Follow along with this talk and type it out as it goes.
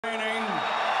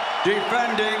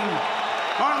defending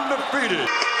undefeated.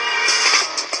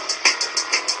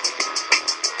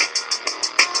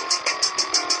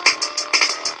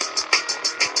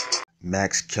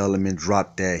 Max Kellerman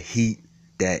dropped that heat,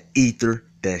 that ether,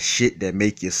 that shit that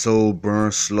make your soul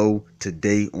burn slow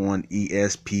today on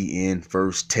ESPN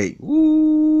First Take.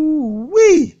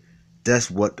 Woo-wee!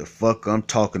 That's what the fuck I'm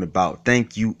talking about.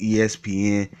 Thank you,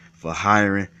 ESPN, for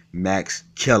hiring Max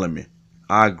Kellerman.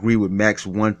 I agree with Max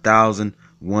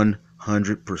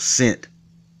 1,100%.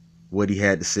 What he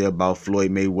had to say about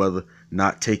Floyd Mayweather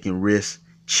not taking risks,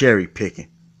 cherry picking.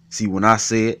 See, when I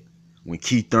said, when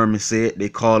Keith Thurman said, they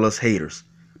call us haters.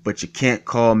 But you can't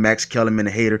call Max Kellerman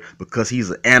a hater because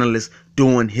he's an analyst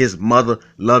doing his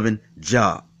mother-loving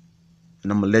job.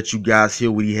 And I'm going to let you guys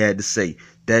hear what he had to say.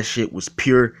 That shit was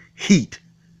pure heat.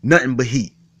 Nothing but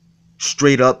heat.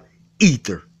 Straight up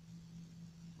ether.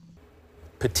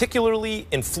 Particularly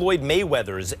in Floyd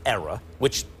Mayweather's era,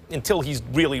 which until he's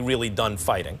really done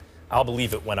fighting, I'll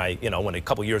believe it when when a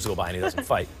couple years go by and he doesn't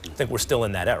fight. I think we're still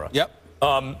in that era. Yep.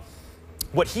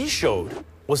 What he showed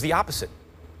was the opposite.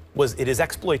 It is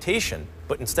exploitation,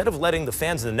 but instead of letting the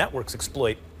fans and the networks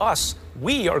exploit us,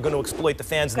 we are going to exploit the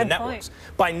fans and the networks.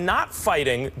 By not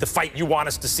fighting the fight you want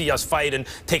us to see us fight and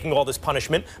taking all this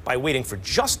punishment, by waiting for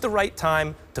just the right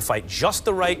time to fight just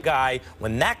the right guy,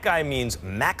 when that guy means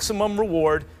maximum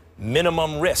reward,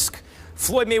 minimum risk.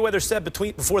 Floyd Mayweather said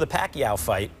before the Pacquiao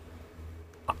fight,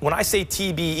 when I say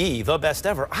TBE, the best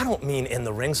ever, I don't mean in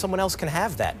the ring. Someone else can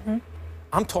have that.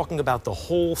 I'm talking about the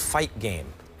whole fight game.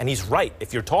 And he's right.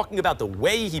 If you're talking about the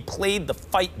way he played the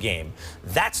fight game,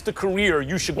 that's the career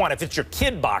you should want. If it's your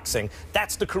kid boxing,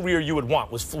 that's the career you would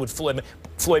want, was Floyd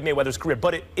Mayweather's career.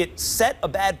 But it set a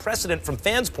bad precedent from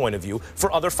fans' point of view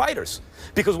for other fighters.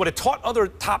 Because what it taught other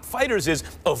top fighters is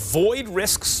avoid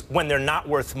risks when they're not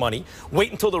worth money,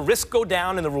 wait until the risk go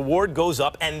down and the reward goes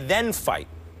up, and then fight.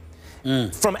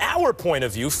 From our point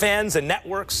of view, fans and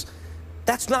networks,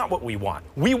 that's not what we want.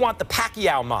 We want the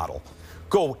Pacquiao model.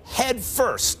 Go head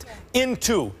first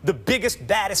into the biggest,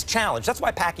 baddest challenge. That's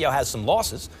why Pacquiao has some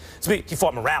losses. He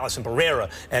fought Morales and Barrera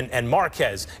and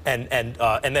Marquez, and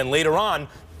then later on,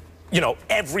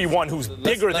 everyone who's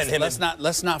bigger than him.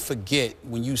 Let's not forget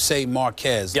when you say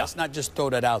Marquez. Let's not just throw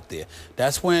that out there.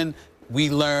 That's when we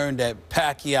learned that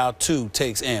Pacquiao too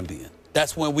takes Ambien.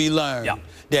 That's when we learned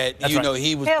that he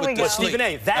was put to sleep. Stephen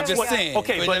A. That's I'm just saying.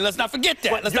 Okay, but let's not forget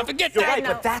that. Let's not forget that. You're right,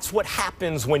 but that's what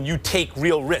happens when you take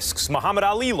real risks. Muhammad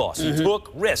Ali lost. He took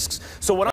risks. So what